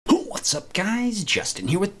What's up guys, Justin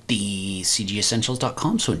here with the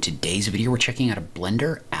CGEssentials.com. So in today's video we're checking out a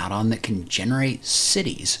Blender add-on that can generate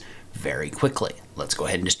cities very quickly. Let's go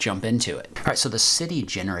ahead and just jump into it. All right, so the city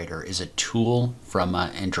generator is a tool from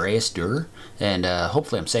Andreas Durer, and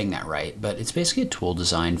hopefully I'm saying that right, but it's basically a tool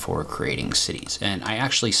designed for creating cities. And I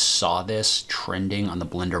actually saw this trending on the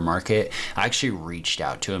Blender market. I actually reached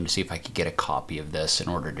out to him to see if I could get a copy of this in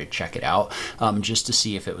order to check it out, just to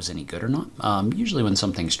see if it was any good or not. Usually when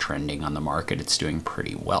something's trending on the market, it's doing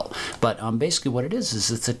pretty well. But basically what it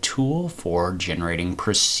is it's a tool for generating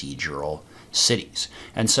procedural cities.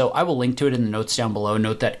 And so I will link to it in the notes down below.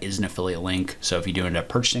 Note that is an affiliate link, so if you do end up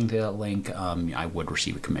purchasing that link, I would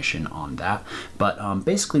receive a commission on that. But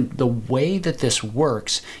basically the way that this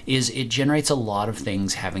works is it generates a lot of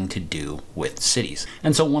things having to do with cities.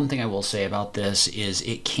 And so one thing I will say about this is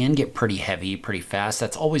it can get pretty heavy pretty fast.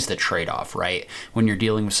 That's always the trade-off, right? When you're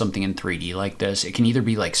dealing with something in 3D like this, it can either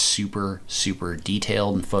be like super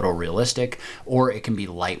detailed and photorealistic, or it can be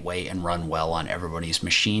lightweight and run well on everybody's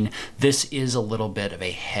machine. This is a little bit of a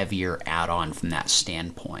heavier add-on from that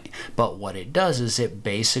standpoint, but what it does is it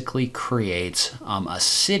basically creates a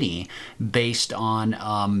city based on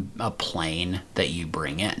a plane that you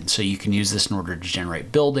bring in. So you can use this in order to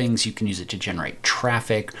generate buildings, you can use it to generate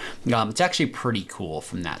traffic. It's actually pretty cool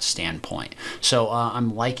from that standpoint. So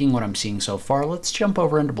I'm liking what I'm seeing so far. Let's jump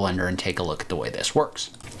over into Blender and take a look at the way this works.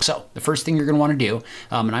 So the first thing you're going to want to do,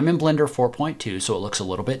 and I'm in Blender 4.2, so it looks a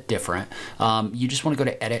little bit different. You just want to go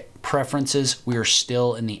to Edit, Preferences. We are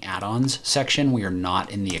still in the add-ons section. We are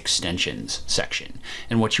not in the extensions section.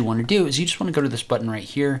 And what you want to do is you just want to go to this button right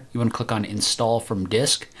here. You want to click on Install from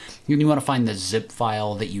Disk. You want to find the zip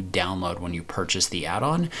file that you download when you purchase the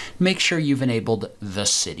add-on. Make sure you've enabled the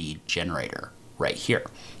city generator right here.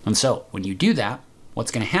 And so when you do that,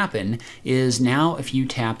 what's going to happen is now if you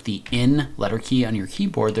tap the N letter key on your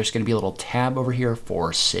keyboard, there's going to be a little tab over here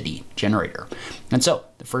for city generator. And so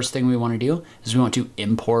the first thing we want to do is we want to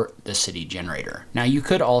import the city generator. Now you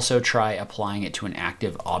could also try applying it to an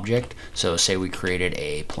active object. So say we created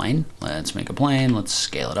a plane. Let's make a plane. Let's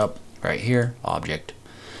scale it up right here. Object.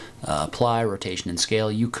 Apply, rotation, and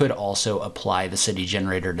scale. You could also apply the city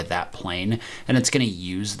generator to that plane, and it's going to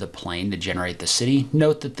use the plane to generate the city.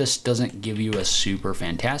 Note that this doesn't give you a super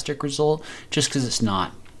fantastic result just because it's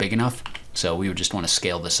not big enough. So we would just want to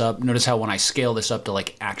scale this up. Notice how when I scale this up to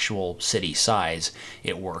like actual city size,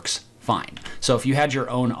 it works fine. So if you had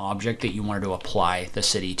your own object that you wanted to apply the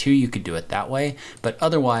city to, you could do it that way. But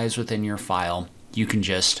otherwise, within your file, you can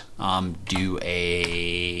just do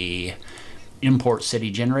a import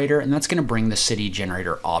city generator, and that's going to bring the city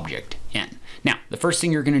generator object in. Now, the first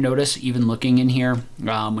thing you're going to notice, even looking in here,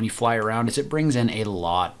 when you fly around, is it brings in a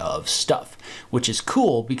lot of stuff, which is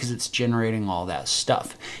cool because it's generating all that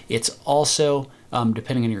stuff. It's also,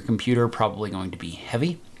 depending on your computer, probably going to be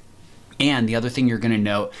heavy. And the other thing you're going to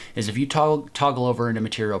note is if you toggle over into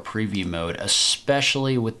material preview mode,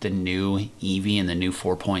 especially with the new Eevee and the new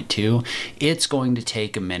 4.2, it's going to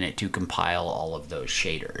take a minute to compile all of those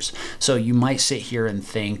shaders. So you might sit here and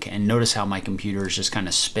think, and notice how my computer is just kind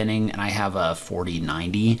of spinning, and I have a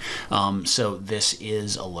 4090. So this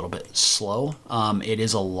is a little bit slow. It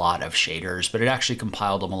is a lot of shaders, but it actually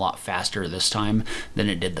compiled them a lot faster this time than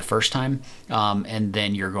it did the first time. And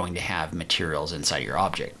then you're going to have materials inside your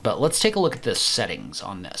object. But let's take a look at the settings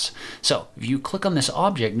on this. So if you click on this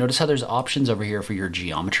object, notice how there's options over here for your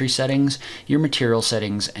geometry settings, your material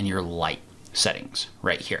settings, and your light settings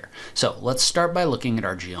right here. So let's start by looking at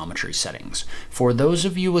our geometry settings. For those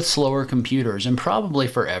of you with slower computers, and probably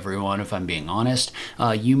for everyone if I'm being honest,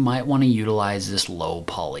 you might want to utilize this low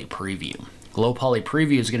poly preview. Low poly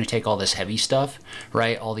preview is going to take all this heavy stuff,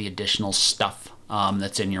 right? All the additional stuff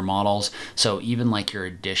that's in your models. So even like your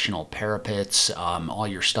additional parapets, all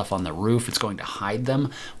your stuff on the roof, it's going to hide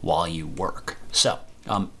them while you work. So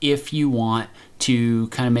if you want to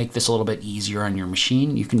kind of make this a little bit easier on your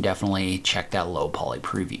machine, you can definitely check that low poly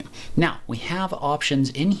preview. Now we have options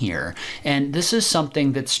in here, and this is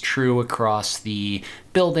something that's true across the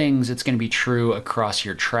buildings. It's going to be true across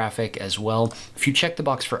your traffic as well. If you check the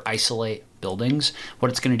box for isolate buildings, what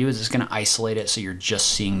it's going to do is it's going to isolate it so you're just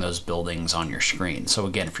seeing those buildings on your screen. So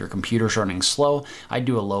again, if your computer's running slow, I'd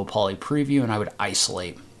do a low poly preview and I would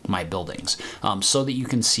isolate my buildings so that you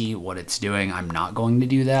can see what it's doing. I'm not going to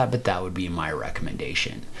do that, but that would be my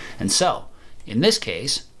recommendation. And so in this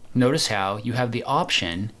case, notice how you have the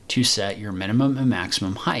option to set your minimum and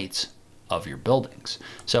maximum heights of your buildings.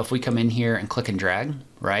 So if we come in here and click and drag,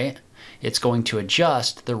 right, it's going to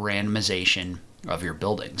adjust the randomization of your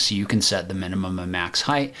building. So you can set the minimum and max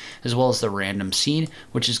height as well as the random seed,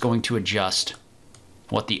 which is going to adjust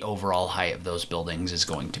what the overall height of those buildings is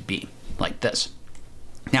going to be, like this.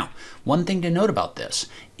 Now, one thing to note about this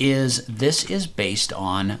is based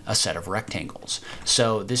on a set of rectangles.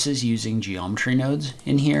 So this is using geometry nodes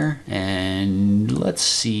in here, and let's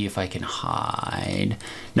see if I can hide.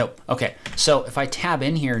 Nope. Okay, so if I tab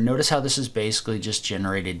in here, notice how this is basically just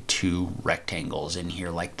generated two rectangles in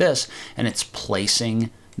here like this, and it's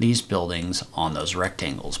placing these buildings on those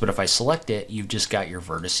rectangles. But if I select it, you've just got your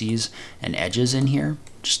vertices and edges in here,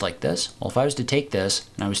 just like this. Well, if I was to take this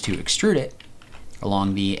and I was to extrude it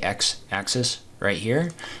along the x-axis right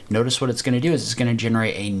here, notice what it's going to do is it's going to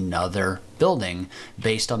generate another building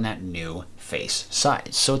based on that new face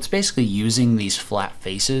size. So it's basically using these flat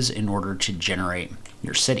faces in order to generate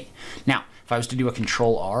your city. Now, if I was to do a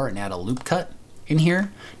Control R and add a loop cut in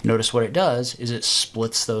here, notice what it does is it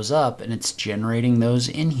splits those up and it's generating those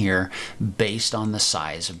in here based on the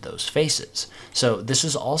size of those faces. So this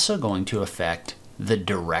is also going to affect the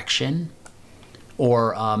direction,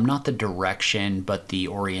 or not the direction, but the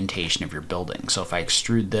orientation of your building. So if I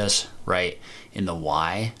extrude this right in the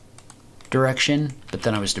Y direction, but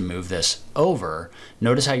then I was to move this over,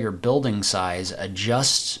 notice how your building size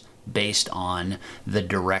adjusts based on the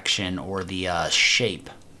direction or the shape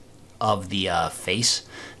of the face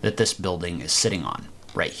that this building is sitting on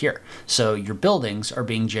right here. So your buildings are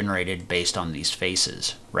being generated based on these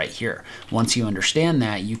faces right here. Once you understand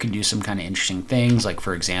that, you can do some kind of interesting things, like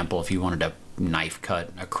for example, if you wanted to knife cut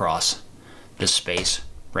across this space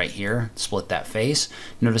right here, split that face,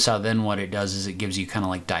 notice how then what it does is it gives you kind of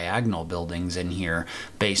like diagonal buildings in here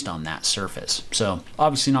based on that surface. So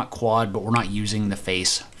obviously not quad, but we're not using the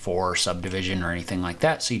face for subdivision or anything like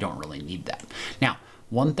that, so you don't really need that. Now,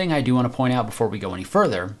 one thing I do want to point out before we go any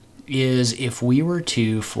further is if we were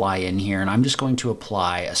to fly in here, and I'm just going to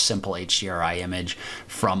apply a simple HDRI image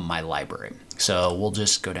from my library. So we'll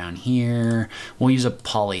just go down here. We'll use a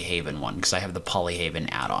Polyhaven one because I have the Polyhaven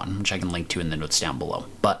add-on, which I can link to in the notes down below.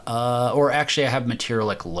 But, or actually I have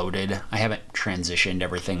Materialic loaded. I haven't transitioned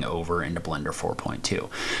everything over into Blender 4.2.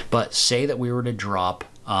 But say that we were to drop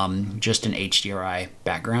just an HDRI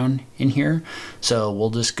background in here. So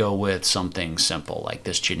we'll just go with something simple like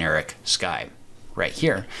this generic sky right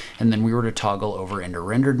here. And then we were to toggle over into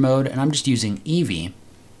rendered mode, and I'm just using Eevee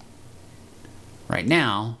right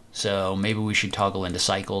now. So maybe we should toggle into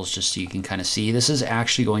cycles just so you can kind of see. This is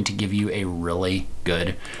actually going to give you a really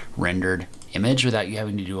good rendered image without you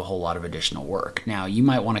having to do a whole lot of additional work. Now, you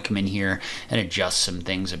might want to come in here and adjust some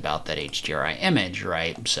things about that HDRI image,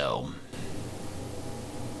 right? So,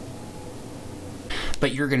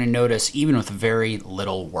 but you're going to notice even with very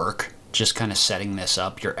little work, just kind of setting this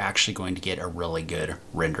up, you're actually going to get a really good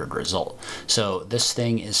rendered result. So this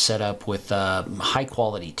thing is set up with high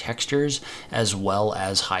quality textures as well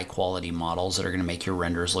as high quality models that are going to make your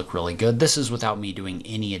renders look really good. This is without me doing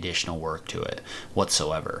any additional work to it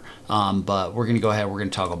whatsoever. But we're going to go ahead, we're going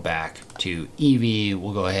to toggle back to Eevee.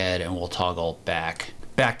 We'll go ahead and we'll toggle back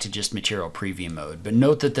to just material preview mode. But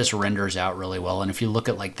note that this renders out really well, and if you look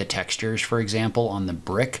at like the textures, for example, on the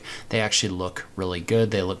brick, they actually look really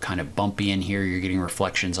good. They look kind of bumpy in here. You're getting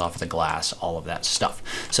reflections off the glass, all of that stuff.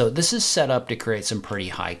 So this is set up to create some pretty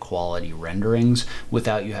high quality renderings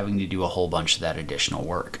without you having to do a whole bunch of that additional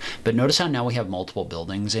work. But notice how now we have multiple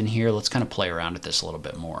buildings in here. Let's kind of play around with this a little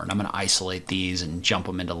bit more. And I'm going to isolate these and jump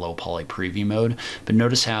them into low poly preview mode. But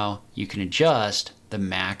notice how you can adjust the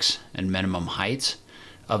max and minimum heights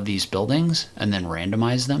of these buildings and then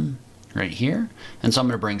randomize them right here. And so I'm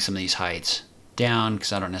going to bring some of these heights down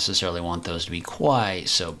because I don't necessarily want those to be quite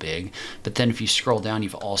so big. But then if you scroll down,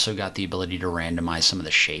 you've also got the ability to randomize some of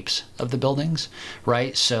the shapes of the buildings,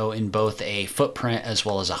 right? So in both a footprint as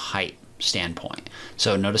well as a height standpoint.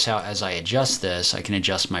 So notice how as I adjust this, I can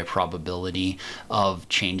adjust my probability of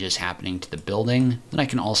changes happening to the building. Then I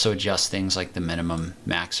can also adjust things like the minimum,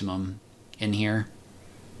 maximum in here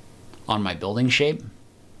on my building shape.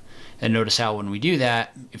 And notice how when we do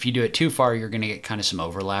that, if you do it too far, you're going to get kind of some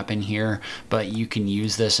overlap in here, but you can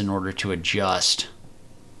use this in order to adjust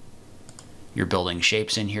your building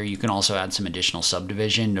shapes in here. You can also add some additional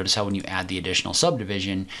subdivision. Notice how when you add the additional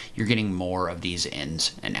subdivision, you're getting more of these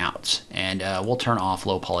ins and outs. And we'll turn off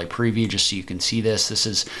low poly preview just so you can see this. This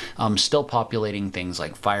is still populating things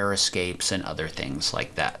like fire escapes and other things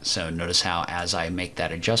like that. So notice how as I make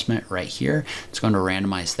that adjustment right here, it's going to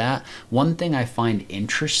randomize that. One thing I find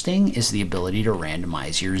interesting is the ability to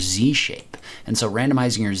randomize your Z shape. And so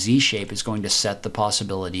randomizing your Z shape is going to set the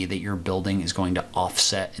possibility that your building is going to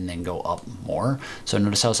offset and then go up more. So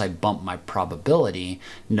notice how as I bump my probability,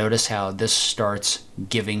 notice how this starts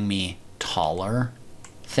giving me taller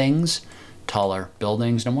things, taller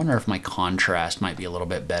buildings. And I wonder if my contrast might be a little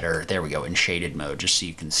bit better. There we go, in shaded mode, just so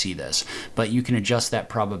you can see this. But you can adjust that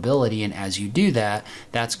probability, and as you do that,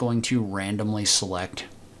 that's going to randomly select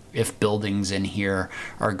if buildings in here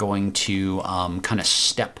are going to kind of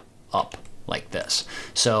step up like this.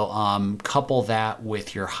 So couple that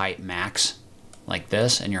with your height max like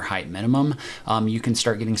this and your height minimum, you can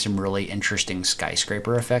start getting some really interesting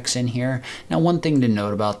skyscraper effects in here. Now, one thing to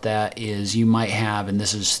note about that is you might have, and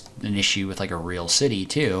this is an issue with like a real city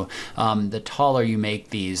too, the taller you make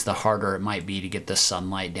these, the harder it might be to get the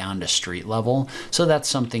sunlight down to street level. So that's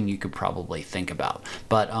something you could probably think about.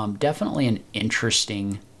 But definitely an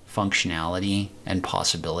interesting functionality and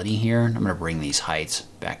possibility here. I'm going to bring these heights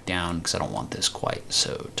back down because I don't want this quite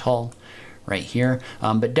so tall right here,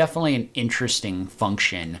 but definitely an interesting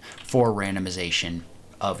function for randomization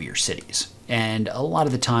of your cities. And a lot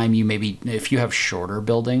of the time, you maybe, if you have shorter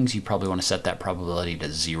buildings, you probably want to set that probability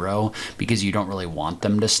to 0 because you don't really want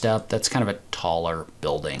them to step. That's kind of a taller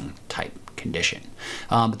building type condition.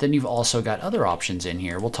 But then you've also got other options in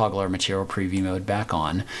here. We'll toggle our material preview mode back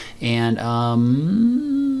on, and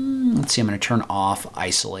let's see, I'm going to turn off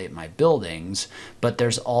isolate my buildings, but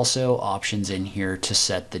there's also options in here to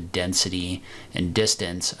set the density and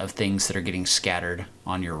distance of things that are getting scattered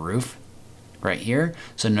on your roof right here.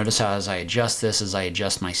 So notice how as I adjust this, as I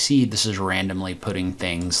adjust my seed, this is randomly putting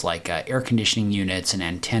things like air conditioning units and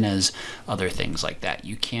antennas, other things like that.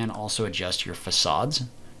 You can also adjust your facades,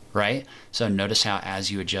 right? So notice how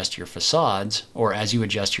as you adjust your facades, or as you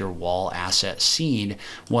adjust your wall asset seed,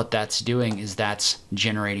 what that's doing is that's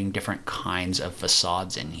generating different kinds of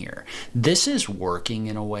facades in here. This is working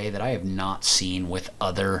in a way that I have not seen with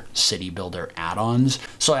other city builder add-ons.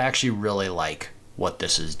 So I actually really like what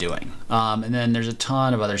this is doing. And then there's a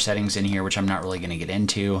ton of other settings in here, which I'm not really going to get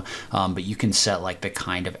into, but you can set like the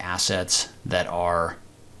kind of assets that are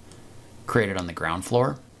created on the ground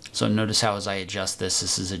floor. So notice how as I adjust this,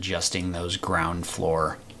 this is adjusting those ground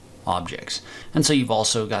floor objects. And so you've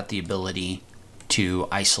also got the ability to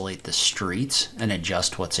isolate the streets and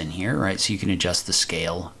adjust what's in here, right? So you can adjust the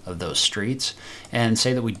scale of those streets, and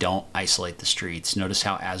say that we don't isolate the streets. Notice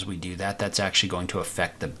how as we do that, that's actually going to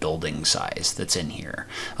affect the building size that's in here.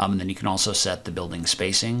 And then you can also set the building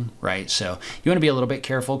spacing, right? So you want to be a little bit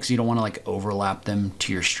careful because you don't want to like overlap them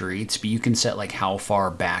to your streets, but you can set like how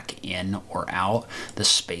far back in or out the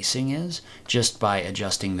spacing is just by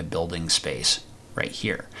adjusting the building space right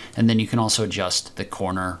here. And then you can also adjust the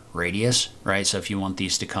corner radius, right? So if you want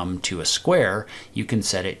these to come to a square, you can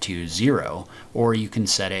set it to 0, or you can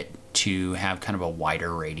set it to have kind of a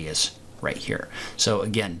wider radius right here. So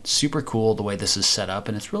again, super cool the way this is set up,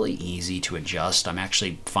 and it's really easy to adjust. I'm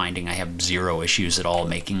actually finding I have 0 issues at all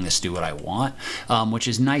making this do what I want, which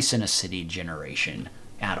is nice in a city generation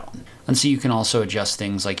add-on. And so you can also adjust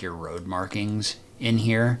things like your road markings in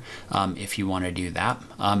here if you want to do that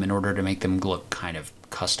in order to make them look kind of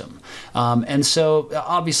custom. And so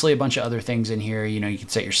obviously a bunch of other things in here. You know, you can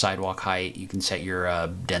set your sidewalk height, you can set your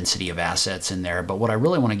density of assets in there, but what I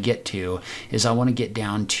really want to get to is I want to get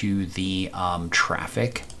down to the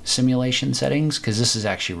traffic simulation settings, because this is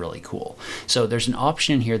actually really cool. So there's an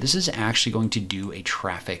option in here. This is actually going to do a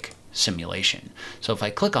traffic simulation. So if I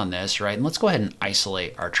click on this, right, and let's go ahead and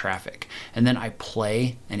isolate our traffic, and then I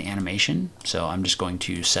play an animation. So I'm just going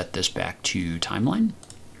to set this back to timeline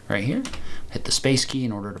right here, hit the space key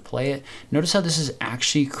in order to play it. Notice how this is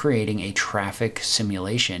actually creating a traffic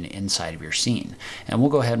simulation inside of your scene. And we'll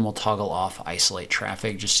go ahead and we'll toggle off isolate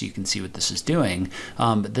traffic just so you can see what this is doing.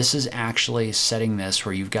 But this is actually setting this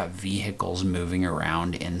where you've got vehicles moving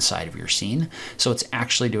around inside of your scene. So it's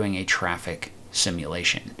actually doing a traffic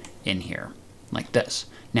simulation in here like this.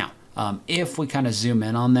 Now, if we kind of zoom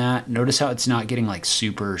in on that, notice how it's not getting like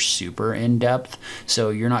super in depth.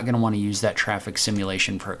 So you're not going to want to use that traffic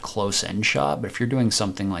simulation for a close end shot. But if you're doing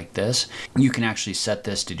something like this, you can actually set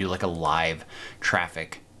this to do like a live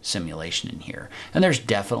traffic simulation in here. And there's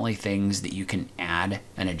definitely things that you can add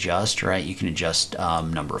and adjust, right? You can adjust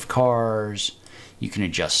number of cars. You can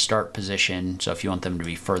adjust start position. So if you want them to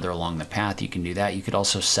be further along the path, you can do that. You could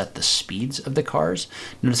also set the speeds of the cars.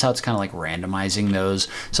 Notice how it's kind of like randomizing those.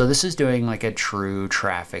 So this is doing like a true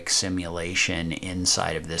traffic simulation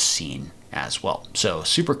inside of this scene as well. So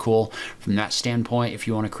super cool from that standpoint if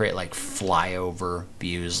you want to create like flyover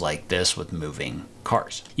views like this with moving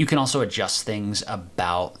cars. You can also adjust things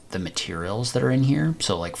about the materials that are in here.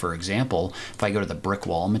 So like for example, if I go to the brick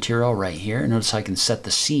wall material right here, notice I can set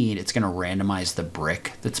the seed. It's going to randomize the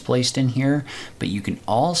brick that's placed in here. But you can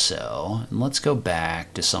also, and let's go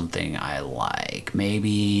back to something I like.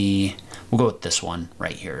 Maybe we'll go with this one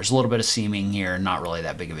right here. There's a little bit of seaming here, not really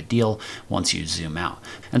that big of a deal once you zoom out.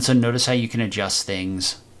 And so notice how you can adjust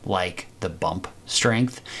things like the bump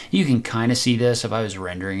strength. You can kind of see this. If I was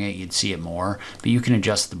rendering it, you'd see it more, but you can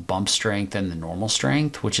adjust the bump strength and the normal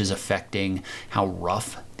strength, which is affecting how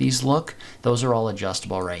rough these look. Those are all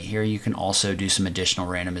adjustable right here. You can also do some additional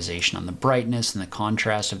randomization on the brightness and the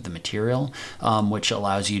contrast of the material, which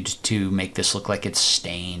allows you to make this look like it's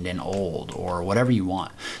stained and old or whatever you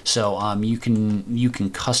want. So you can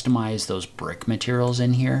customize those brick materials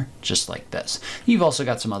in here just like this. You've also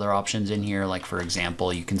got some other options in here, like for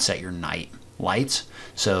example, you can set your night lights.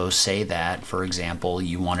 So say that, for example,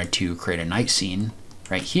 you wanted to create a night scene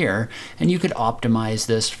right here, and you could optimize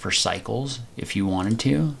this for cycles if you wanted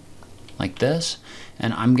to, like this.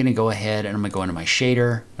 And I'm going to go ahead and I'm going to go into my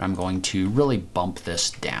shader, and I'm going to really bump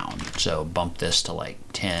this down. So bump this to like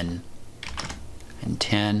 10 and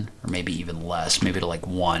 10, or maybe even less, maybe to like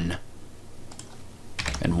 1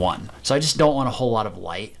 and 1. So I just don't want a whole lot of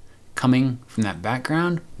light coming from that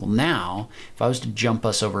background. Well, now if I was to jump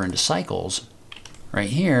us over into cycles right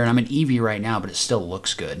here, and I'm in Eevee right now, but it still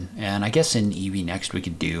looks good. And I guess in Eevee next we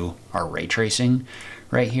could do our ray tracing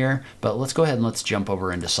right here, but let's go ahead and let's jump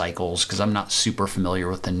over into cycles because I'm not super familiar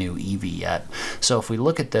with the new Eevee yet. So if we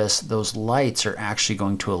look at this, those lights are actually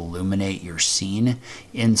going to illuminate your scene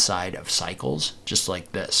inside of cycles, just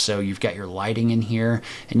like this. So you've got your lighting in here,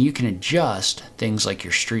 and you can adjust things like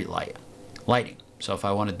your street lighting. So if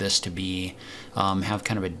I wanted this to be, have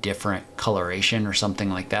kind of a different coloration or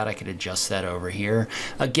something like that, I could adjust that over here.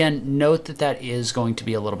 Again, note that that is going to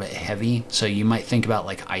be a little bit heavy. So you might think about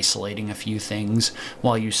like isolating a few things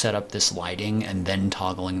while you set up this lighting and then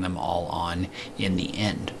toggling them all on in the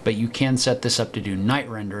end. But you can set this up to do night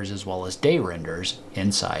renders as well as day renders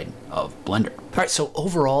inside of Blender. All right, so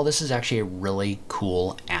overall, this is actually a really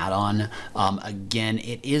cool add-on. Again,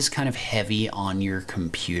 it is kind of heavy on your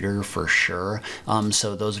computer for sure.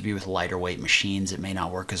 So those of you with lighter weight machines, it may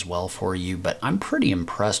not work as well for you, but I'm pretty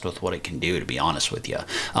impressed with what it can do, to be honest with you.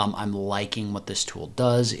 I'm liking what this tool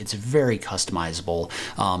does. It's very customizable,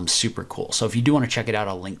 super cool. So if you do want to check it out,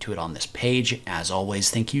 I'll link to it on this page. As always,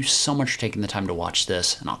 thank you so much for taking the time to watch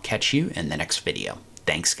this, and I'll catch you in the next video.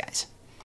 Thanks, guys.